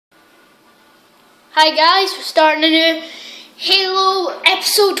Hi guys, we're starting a new Halo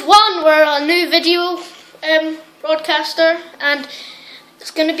episode 1. We're a new video broadcaster and it's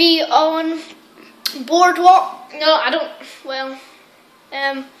going to be on Boardwalk. No, I don't, well,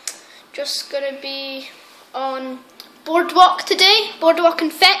 just going to be on Boardwalk today, Boardwalk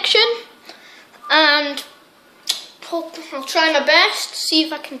Infection, and I'll try my best to see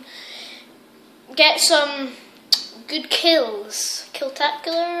if I can get some good kills.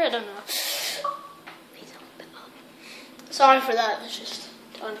 Killtacular? I don't know. Sorry for that, it's just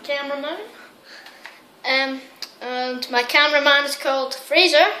on cameraman. And my cameraman is called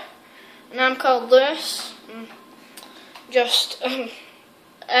Fraser, and I'm called Lewis. Just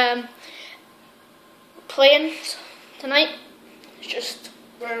playing tonight. It's just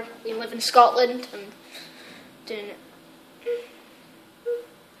we live in Scotland and doing it.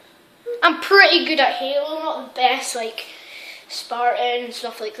 I'm pretty good at Halo, not the best, like Spartan and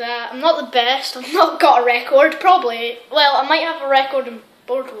stuff like that. I'm not the best. I've not got a record, probably. Well, I might have a record in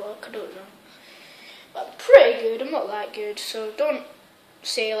Boardwalk, I don't know. But I'm pretty good. I'm not that good, so don't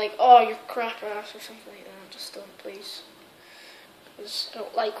say like, oh, you're crap ass or something like that. Just don't, please. Because I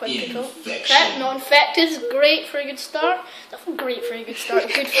don't like when people crap. Not infected is great for a good start. Not great for a good start.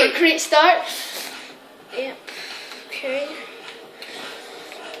 Good for a great start. Yep. Okay.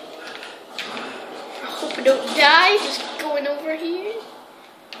 I hope I don't die. Just going over here.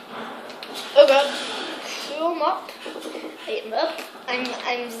 Oh god. Fill him up. Light him up.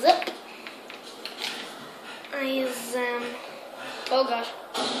 I'm zip. Oh gosh.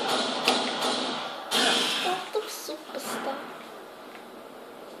 What the superstar?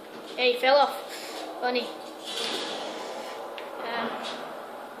 Hey, he fell off. Funny.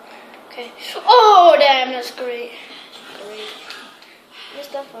 Okay. Oh damn, that's great. Great.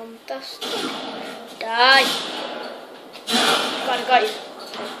 Mr. Fantastic. Die. God, I got you.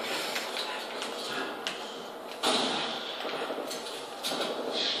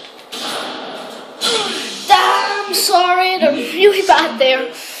 Damn, sorry, they're really bad there.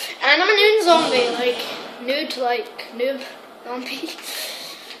 And I'm a noob zombie, noob zombie.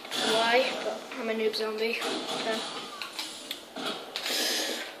 Why? But I'm a noob zombie. Okay.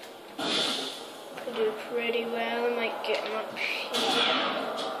 I do pretty well. I might get him up here.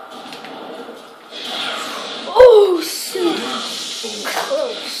 Oh, so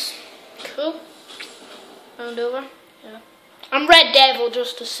close. Cool. Round over. Yeah. I'm Red Devil,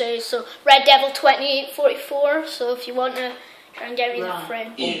 just to say. So Red Devil 2844. So if you want to try and get me a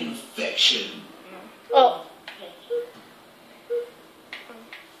friend. Infection. Oh.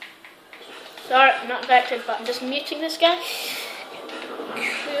 Sorry, I'm not infected, but I'm just muting this guy.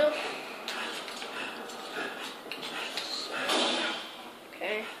 Cool.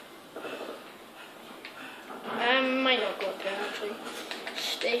 Okay. I might not go up there actually.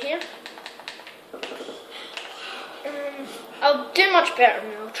 Stay here. I'll do much better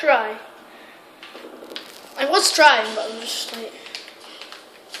now. I'll try. I was trying, but I'm just like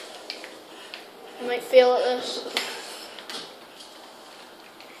I might fail at this.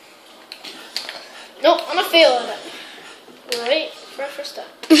 Nope, I'm gonna fail at it. Right, first time.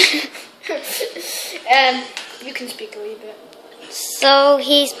 You can speak a wee bit. So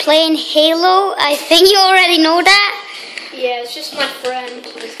he's playing Halo. I think you already know that. Yeah, it's just my friend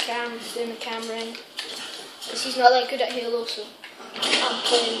with Cam doing the cameraing. Because he's not that good at Halo, so I'm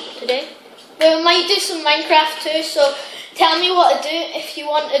playing today. But we might do some Minecraft too, so tell me what to do if you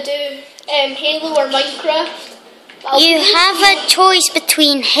want to do Halo or Minecraft. You have a choice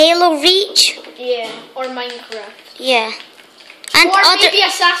between Halo Reach. Yeah, or Minecraft. Yeah. And or maybe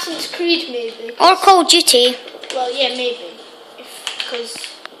Assassin's Creed, maybe. Or Call of Duty. Well, yeah, maybe. Because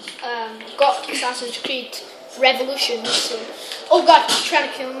I've got Assassin's Creed Revolutions, so... Oh god, he's trying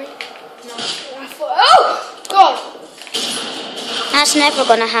to kill me. No, I thought... Oh! God! That's never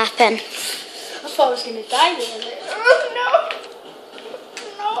gonna happen. I thought I was gonna die there. Oh no!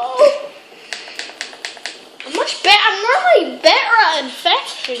 No! I'm much better. I'm normally better at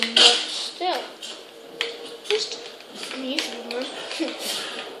infection, but still. Just... I'm usually man.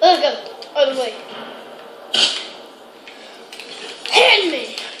 Oh god, out of the way. Hit me!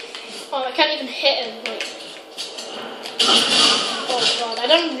 Oh, I can't even hit him. Like. Oh god,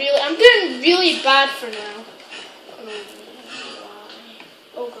 I'm doing really bad for now.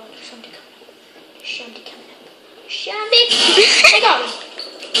 Oh god, there's somebody coming up. Shandy coming up. Shandy! I got him!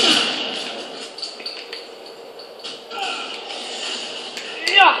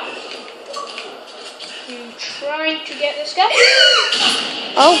 Yeah! I'm trying to get this guy.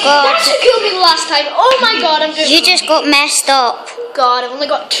 Oh god. That's who killed me the last time. Oh my god, I'm doing You just got messed up. God, I've only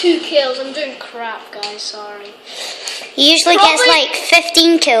got 2 kills. I'm doing crap, guys. Sorry. He usually gets like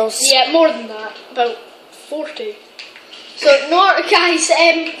 15 kills. Yeah, more than that, about 40. So, no, guys,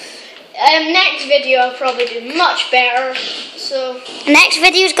 next video I'll probably do much better. So next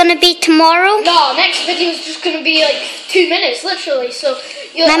video is gonna be tomorrow. No, next video is just gonna be like 2 minutes, literally. So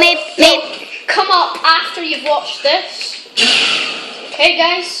you'll come up after you've watched this. Okay,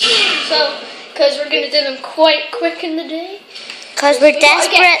 guys. So, because we're gonna do them quite quick in the day. Because we're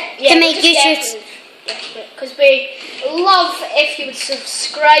desperate to make YouTube. Because we love if you would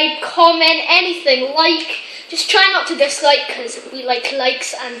subscribe, comment, anything, like. Just try not to dislike, because we like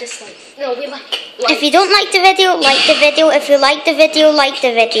likes and dislikes. No, we like likes. If you don't like the video, like the video. If you like the video, like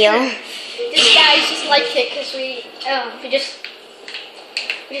the video. Just guys, just like it, because we just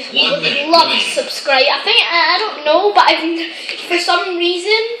love to subscribe. I think, I don't know, but for some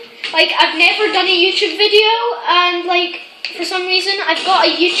reason, like, I've never done a YouTube video, and like, for some reason, I've got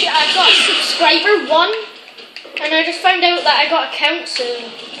a subscriber, 1, and I just found out that I got a count, so...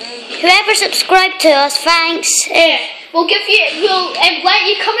 Whoever subscribed to us, thanks. Yeah, we'll let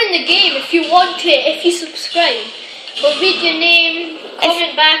you come in the game if you want to, if you subscribe. We'll read your name,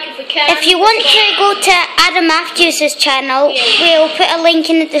 comment back if we can. If you want to go to Adam Matthews' channel, we'll put a link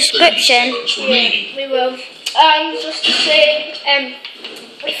in the description. Yeah, we will. Just to say,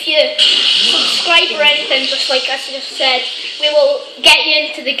 if you subscribe or anything, just like I just said, we will get you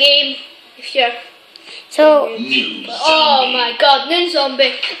into the game if you're... So, oh my god, Noon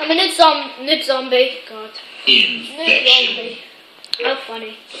Zombie. I'm a Noob Zombie. God. Noob Zombie. How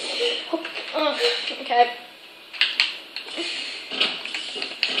funny. Oh, okay.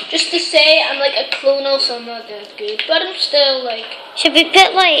 Just to say, I'm like a clonal, so I'm not that good. But I'm still like... Should we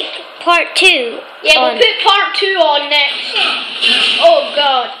put like part 2? Yeah, we'll put part 2 on next. Oh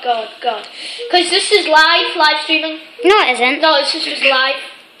god. Because this is live streaming. No, it isn't. No, this is just live.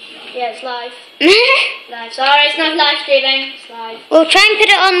 Yeah, it's live. Live. Sorry, it's not live streaming. It's live. We'll try and put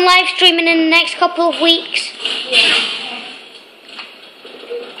it on live streaming in the next couple of weeks. Yeah.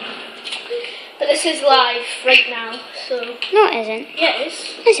 But this is live right now, so... No, it isn't. Yeah, it is.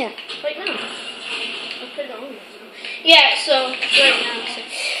 Is it? Right now. I'll put it on right now. Yeah, so, right now. So.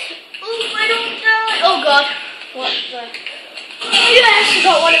 Oh, I don't know. Oh, God. What the... Yes, I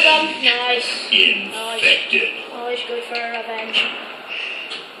got one of them. Nice. Infected. Always good for revenge.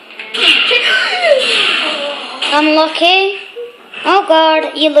 Unlucky. Oh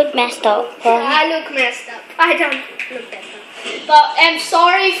God, you look messed up. I look messed up. I don't look messed up. But I'm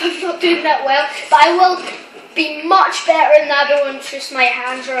sorry if I'm not doing that well. But I will be much better than the other one. Just my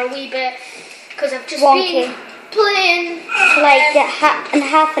hands are a wee bit, because I've just been playing like in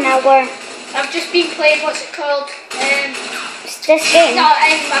half an hour. I've just been playing, what's it called? This game? No,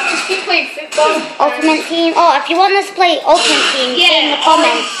 I've just been playing football. Ultimate Team? Oh, if you want us to play Ultimate Team, say in the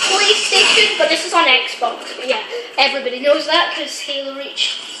comments. PlayStation, but this is on Xbox. But yeah, everybody knows that because Halo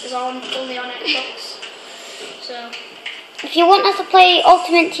Reach is only on Xbox. So. If you want us to play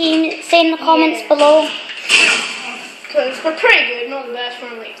Ultimate Team, say in the comments below. Because we're pretty good, not the best,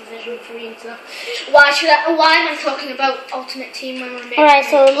 we're like Division 3 and stuff. Why am I talking about Ultimate Team when we're making... Alright,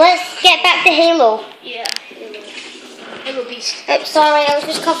 so let's get back to Halo. Yeah, Halo Beast. Oops, sorry, I was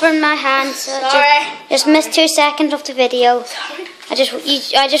just covering my hands. Sorry. Just missed 2 seconds of the video. Sorry.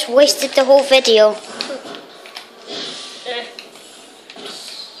 I just wasted the whole video.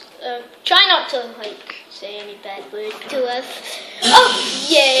 Try not to, like, say any bad words to us. Oh,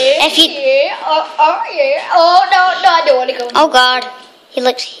 yeah. Oh, no, I don't want to go. Oh, God.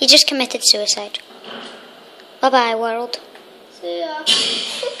 He just committed suicide. Bye-bye, world. See ya.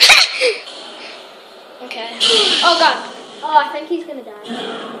 Okay. Oh, God. Oh, I think he's going to die.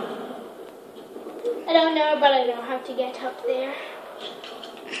 I don't know, but I know how to get up there.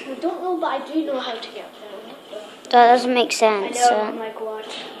 I don't know, but I do know how to get up there. That doesn't make sense. I know, I'm like, what?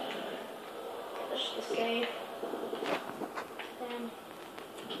 This guy.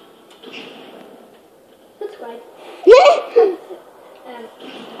 Subscribe.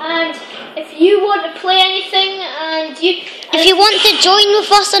 And if you want to play anything, if you want to join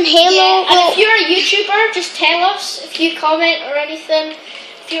with us on Halo, and if you're a YouTuber, just tell us. If you comment or anything,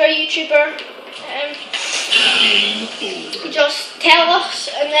 if you're a YouTuber, just tell us,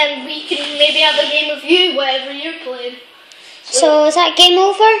 and then we can maybe have a game of you, whatever you're playing. So is that game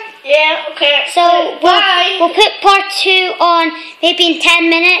over? Yeah, okay. So we'll put part 2 on maybe in 10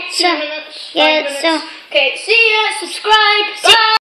 minutes. 10 minutes. Yeah, 5 minutes. so okay, see ya, subscribe, bye.